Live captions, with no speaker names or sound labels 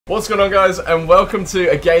What's going on, guys, and welcome to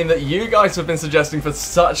a game that you guys have been suggesting for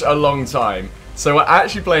such a long time. So we're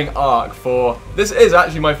actually playing Ark this is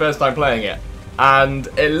actually my first time playing it, and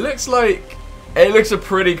it looks a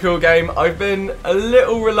pretty cool game. I've been a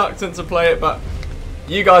little reluctant to play it, but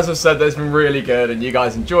you guys have said that it's been really good and you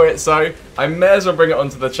guys enjoy it, so I may as well bring it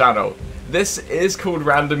onto the channel. This is called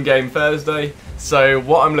Random Game Thursday, so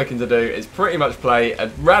what I'm looking to do is pretty much play a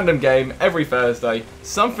random game every Thursday,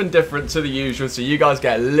 something different to the usual, so you guys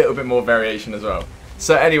get a little bit more variation as well.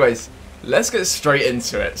 So anyways, let's get straight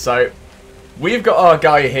into it. So we've got our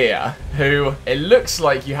guy here, who it looks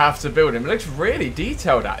like you have to build him. It looks really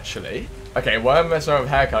detailed, actually. Okay, well, I'm messing around with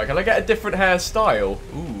haircut. Can I get a different hairstyle?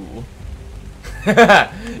 Ooh.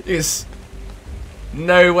 Yes.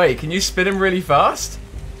 No way. Can you spin him really fast?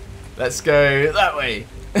 Let's go that way.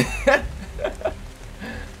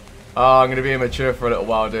 Oh, I'm going to be immature for a little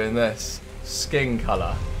while doing this. Skin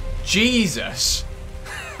colour. Jesus.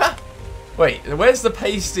 Wait, where's the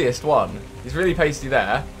pastiest one? He's really pasty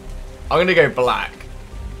there. I'm going to go black.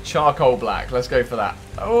 Charcoal black. Let's go for that.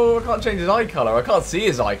 Oh, I can't change his eye colour. I can't see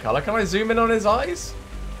his eye colour. Can I zoom in on his eyes?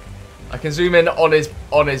 I can zoom in on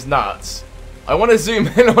his nuts. I want to zoom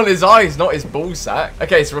in on his eyes, not his ballsack.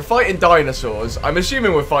 Okay, so we're fighting dinosaurs. I'm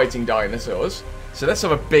assuming we're fighting dinosaurs. So let's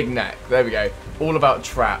have a big neck. There we go. All about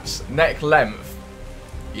traps. Neck length.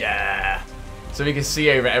 Yeah. So we can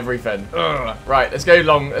see over everything. Ugh. Right, let's go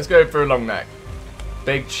long. Let's go for a long neck.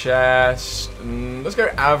 Big chest. Let's go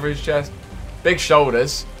average chest. Big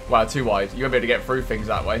shoulders. Wow, too wide. You won't be able to get through things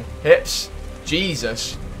that way. Hips.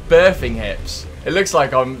 Jesus. Birthing hips. It looks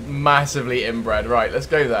like I'm massively inbred. Right, let's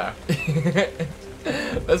go there.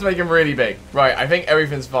 Let's make him really big. Right, I think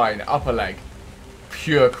everything's fine. Upper leg.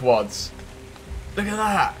 Pure quads. Look at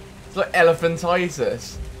that. It's like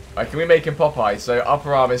elephantitis. Right, can we make him Popeye? So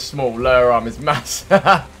upper arm is small, lower arm is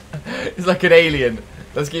massive. He's like an alien.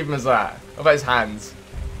 Let's keep him as that. What about his hands?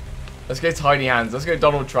 Let's go tiny hands. Let's go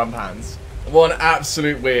Donald Trump hands. What an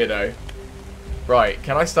absolute weirdo. Right,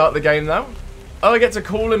 can I start the game now? Oh, I get to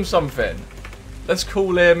call him something. Let's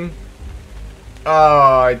call him...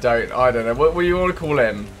 Oh, I don't know. What do you want to call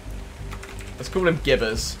him? Let's call him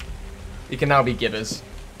Gibbers. He can now be Gibbers.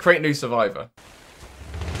 Create new survivor.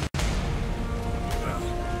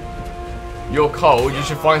 You're cold. You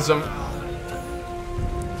should find some...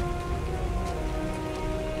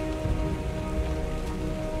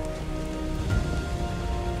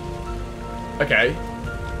 Okay.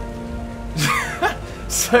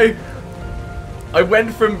 So, I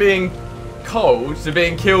went from being cold to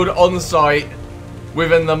being killed on site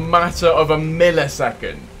within the matter of a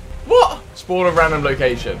millisecond. What? Spawn a random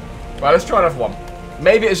location. Right, let's try another one.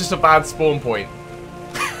 Maybe it's just a bad spawn point.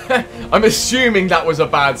 I'm assuming that was a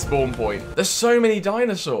bad spawn point. There's so many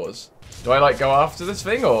dinosaurs. Do I, like, go after this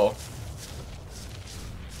thing, or...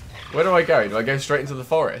 Where do I go? Do I go straight into the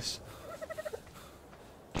forest?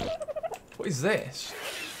 What is this?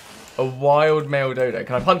 A wild male dodo.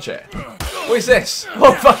 Can I punch it? What is this?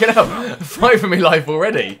 Oh, fucking hell. 5 of me life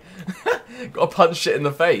already. Gotta punch shit in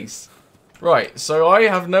the face. Right, so I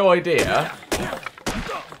have no idea.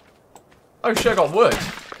 Oh shit, I got wood.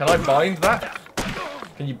 Can I bind that?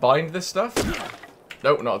 Can you bind this stuff?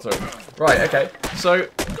 Nope, not at all. Right, okay. So,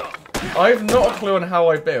 I have not a clue on how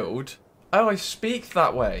I build. Oh, I speak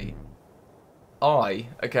that way.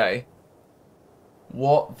 Okay.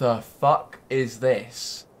 What the fuck is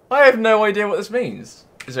this? I have no idea what this means.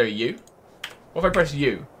 Is there a U? What if I press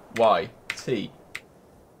U? Y? T?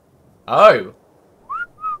 Oh!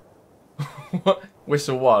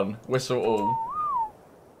 Whistle 1. Whistle all.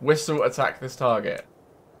 Whistle attack this target.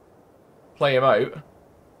 Play emote.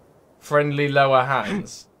 Friendly lower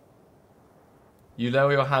hands. You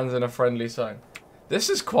lower your hands in a friendly sign. This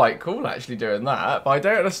is quite cool, actually, doing that. But I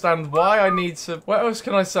don't understand why I need to... What else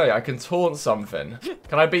can I say? I can taunt something.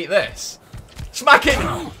 Can I beat this? Smack it!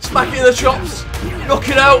 Smack it in the chops! Knock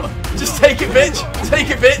it out! Just take it, bitch! Take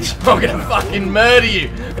it, bitch! I'm gonna fucking murder you!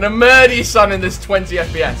 I'm gonna murder you, son, in this 20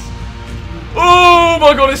 FPS. Oh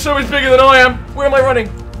my god, it's so much bigger than I am! Where am I running?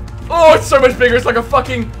 Oh, it's so much bigger. It's like a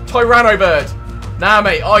fucking Tyranno bird. Nah,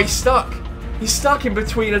 mate. Oh, he's stuck. He's stuck in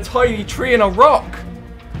between a tiny tree and a rock.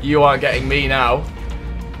 You aren't getting me now.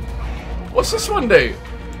 What's this one do?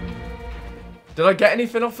 Did I get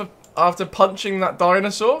anything off after punching that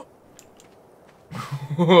dinosaur?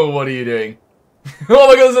 What are you doing? Oh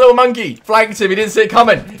my god, there's a little monkey. Flanked him. He didn't see it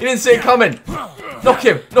coming. He didn't see it coming. Knock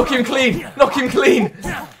him. Knock him clean. Knock him clean.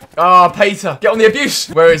 Ah, Peter. Get on the abuse.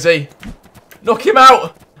 Where is he? Knock him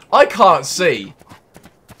out. I can't see.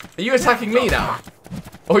 Are you attacking me now?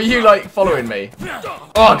 Or are you, like, following me?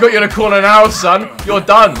 Oh, I got you in a corner now, son. You're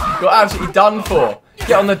done. You're absolutely done for.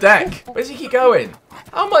 Get on the deck. Where does he keep going?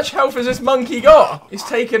 How much health has this monkey got? He's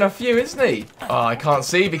taken a few, isn't he? Oh, I can't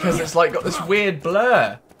see because it's like got this weird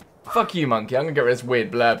blur. Fuck you, monkey. I'm gonna get rid of this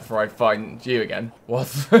weird blur before I find you again. What?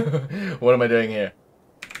 What am I doing here?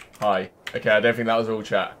 Hi. Okay, I don't think that was all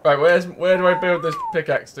chat. Right, where do I build this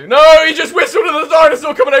pickaxe to? No, he just whistled at the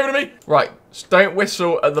dinosaur coming over to me. Right, don't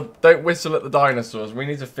whistle at the dinosaurs. We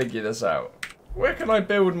need to figure this out. Where can I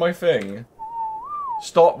build my thing?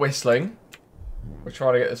 Stop whistling. We're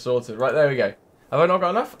trying to get this sorted. Right, there we go. Have I not got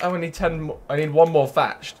enough? Oh, I need 10 more. I need 1 more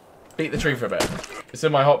thatched. Beat the tree for a bit. It's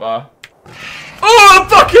in my hotbar. Oh,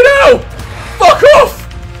 fucking hell! Fuck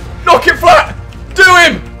off! Knock it flat! Do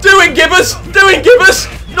him! Do him, Gibbers! Do him,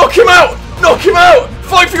 Gibbers! Knock him out! Knock him out!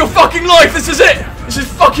 Fight for your fucking life! This is it! This is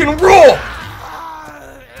fucking raw!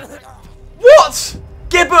 What?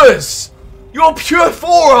 Gibbers! Your pure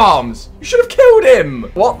forearms! You should have killed him!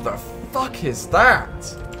 What the fuck is that?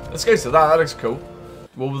 Let's go to that. That looks cool.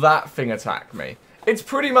 Will that thing attack me? It's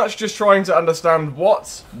pretty much just trying to understand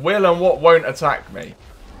what will and what won't attack me.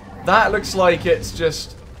 That looks like it's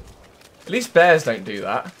just... At least bears don't do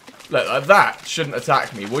that. Look, like that shouldn't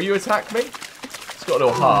attack me. Will you attack me? It's got a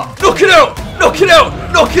little heart. Knock it out! Knock it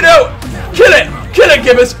out! Knock it out! Kill it! Kill it,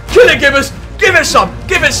 Gibbers! Kill it, Gibbers! Give it some!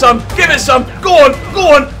 Give it some! Give it some! Go on!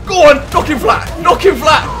 Go on! Go on! Knock him flat! Knock him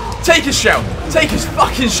flat! Take his shell! Take his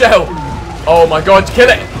fucking shell! Oh my god, kill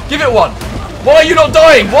it! Give it one! Why are you not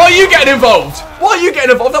dying? Why are you getting involved? Why are you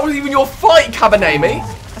getting involved? That wasn't even your fight, Cabernet, me.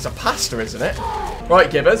 That's a pasta, isn't it?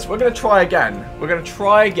 Right, Gibbers, we're going to try again. We're going to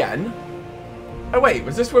try again. Oh, wait,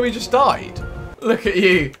 was this where we just died? Look at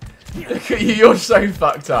you. Look at you, you're so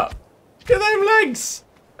fucked up. Look at them legs.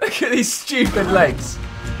 Look at these stupid legs.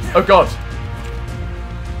 Oh, God.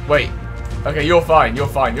 Wait. Okay, you're fine, you're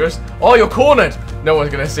fine. You're just... Oh, you're cornered. No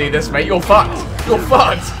one's going to see this, mate. You're fucked. You're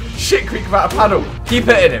fucked. Shit creek without a paddle. Keep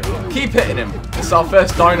hitting him. Keep hitting him. It's our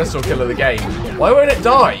first dinosaur kill of the game. Why won't it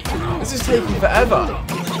die? This is taking forever.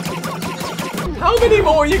 How many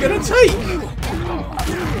more are you going to take?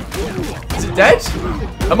 Is it dead?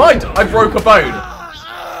 I broke a bone.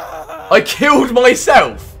 I killed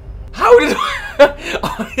myself. How did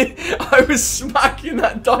I was smacking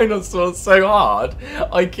that dinosaur so hard,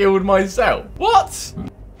 I killed myself. What?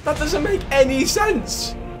 That doesn't make any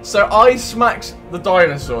sense. So I smacked the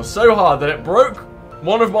dinosaur so hard that it broke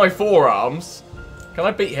one of my forearms. Can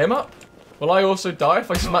I beat him up? Will I also die if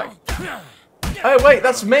I smack? Oh, wait,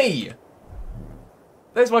 that's me.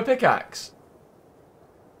 There's my pickaxe.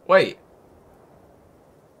 Wait.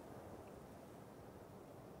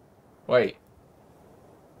 Wait.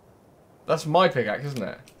 That's my pickaxe, isn't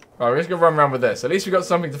it? Right, we're just going to run around with this. At least we've got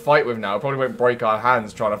something to fight with now. Probably won't break our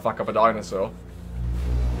hands trying to fuck up a dinosaur.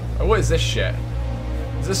 Oh, what is this shit?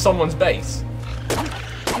 Is this someone's base?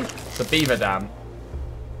 It's a beaver dam.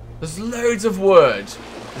 There's loads of wood.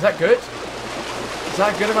 Is that good? Is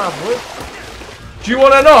that a good amount of wood? Do you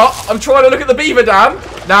want to not? I'm trying to look at the beaver dam.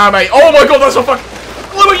 Nah, mate. Oh my god, that's so fucking...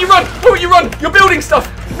 Why won't you run? Why won't you run? You're building stuff.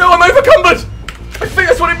 No, I'm overcumbered. I think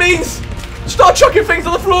that's what it means. Start chucking things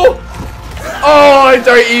on the floor. Oh, I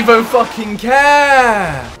don't even fucking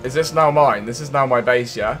care. Is this now mine? This is now my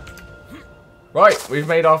base, yeah? Right, we've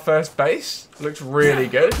made our first base. It looks really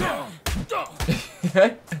good.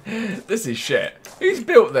 This is shit. Who's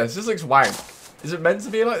built this? This looks wank. Is it meant to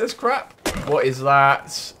be like this crap? What is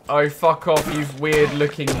that? Oh, fuck off, you weird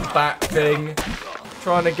looking bat thing.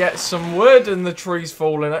 Trying to get some wood and the tree's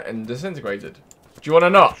falling and disintegrated. Do you want to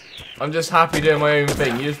not? I'm just happy doing my own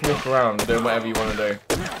thing. You just walk around doing whatever you want to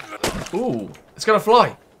do. Ooh, it's going to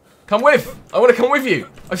fly. Come with. I want to come with you.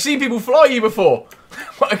 I've seen people fly you before.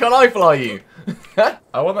 Why can't I fly you?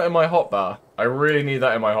 I want that in my hotbar. I really need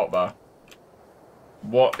that in my hotbar.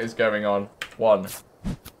 What is going on? One.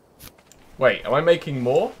 Wait, am I making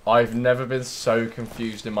more? I've never been so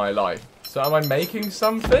confused in my life. So am I making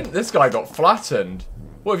something? This guy got flattened.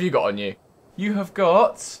 What have you got on you? You have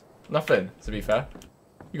got... nothing, to be fair.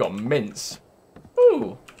 You got mince.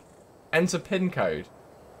 Ooh. Enter pin code.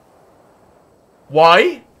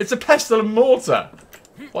 Why? It's a pestle and mortar.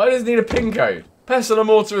 Why does it need a pin code? Pestle and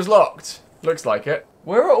mortar is locked. Looks like it.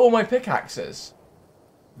 Where are all my pickaxes?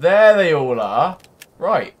 There they all are.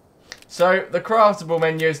 Right. So, the craftable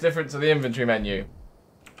menu is different to the inventory menu.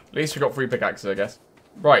 At least we got 3 pickaxes, I guess.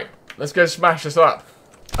 Right. Let's go smash this up.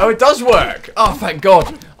 Oh, it does work. Oh, thank God.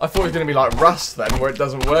 I thought it was going to be like Rust then, where it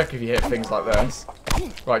doesn't work if you hit things like this.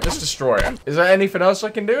 Right, just destroy it. Is there anything else I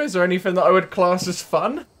can do? Is there anything that I would class as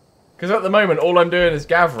fun? Because at the moment, all I'm doing is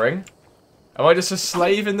gathering. Am I just a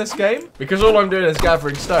slave in this game? Because all I'm doing is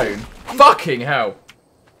gathering stone. Fucking hell.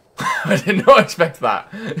 I did not expect that.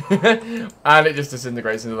 And it just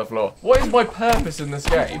disintegrates into the floor. What is my purpose in this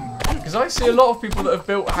game? Because I see a lot of people that have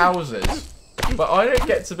built houses. But I don't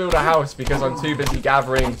get to build a house because I'm too busy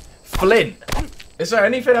gathering flint. Is there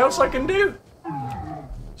anything else I can do?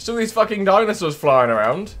 Still these fucking dinosaurs flying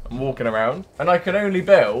around and walking around. And I can only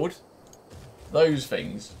build those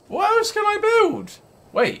things. What else can I build?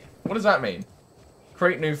 Wait, what does that mean?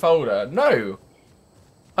 Create new folder. No.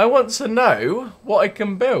 I want to know what I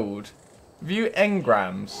can build. View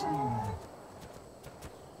engrams.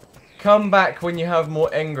 Come back when you have more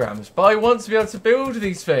engrams. But I want to be able to build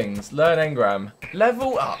these things. Learn engram.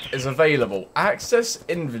 Level up is available. Access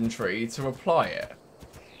inventory to apply it.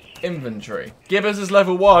 Inventory. Gibbers is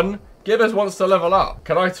level 1. Gibbers wants to level up.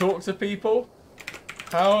 Can I talk to people?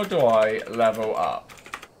 How do I level up?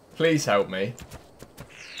 Please help me.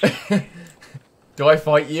 Do I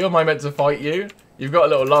fight you? Am I meant to fight you? You've got a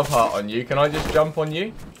little love heart on you. Can I just jump on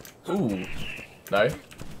you? Ooh. No.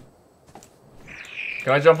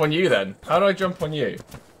 Can I jump on you then? How do I jump on you?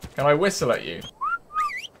 Can I whistle at you?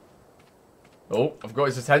 Oh, I've got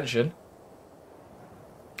his attention.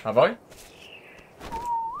 Have I?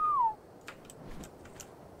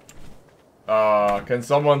 Can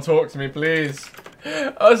someone talk to me, please?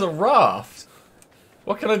 Oh, there's a raft.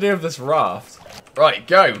 What can I do with this raft? Right,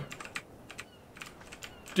 go.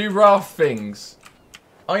 Do raft things.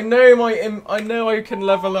 I know I can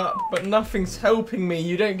level up, but nothing's helping me.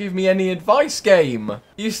 You don't give me any advice, game.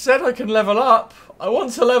 You said I can level up. I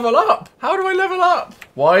want to level up. How do I level up?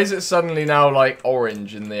 Why is it suddenly now like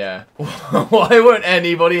orange in the air? Why won't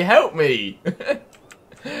anybody help me?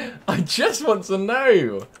 I just want to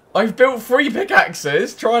know. I've built 3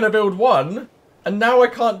 pickaxes, trying to build 1, and now I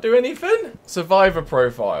can't do anything? Survivor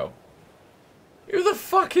profile. Who the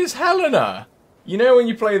fuck is Helena? You know when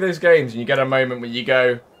you play those games and you get a moment where you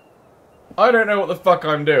go, I don't know what the fuck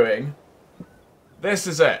I'm doing. This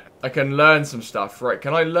is it. I can learn some stuff. Right,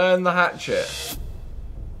 can I learn the hatchet?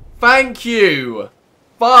 Thank you!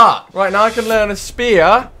 Fuck! Right, now I can learn a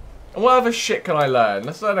spear. And what other shit can I learn?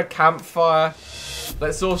 Let's learn a campfire.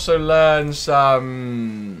 Let's also learn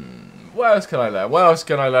some... What else can I learn? What else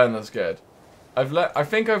can I learn that's good? I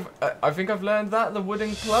think I've learned that, the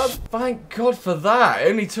wooden club. Thank God for that. It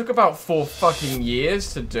only took about 4 fucking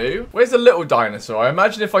years to do. Where's the little dinosaur? I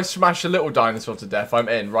imagine if I smash a little dinosaur to death, I'm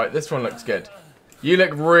in. Right, this one looks good. You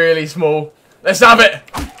look really small. Let's have it.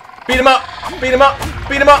 Beat him up. Beat him up.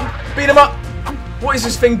 Beat him up. Beat him up. What is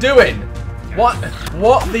this thing doing? What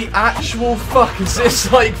the actual fuck is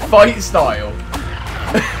this, like, fight style?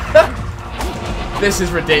 This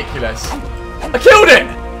is ridiculous. I killed it!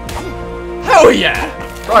 Hell yeah!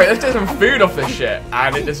 Right, let's get some food off this shit.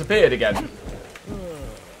 And it disappeared again.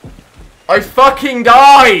 I fucking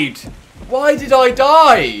died! Why did I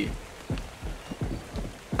die?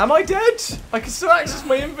 Am I dead? I can still access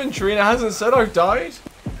my inventory and it hasn't said I've died.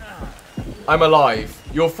 I'm alive.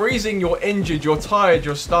 You're freezing, you're injured, you're tired,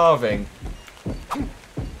 you're starving.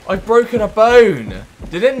 I've broken a bone.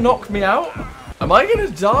 Did it knock me out? Am I gonna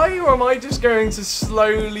die or am I just going to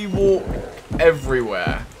slowly walk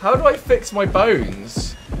everywhere? How do I fix my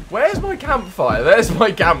bones? Where's my campfire? There's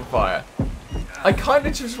my campfire. I kind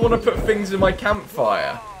of just want to put things in my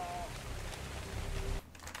campfire.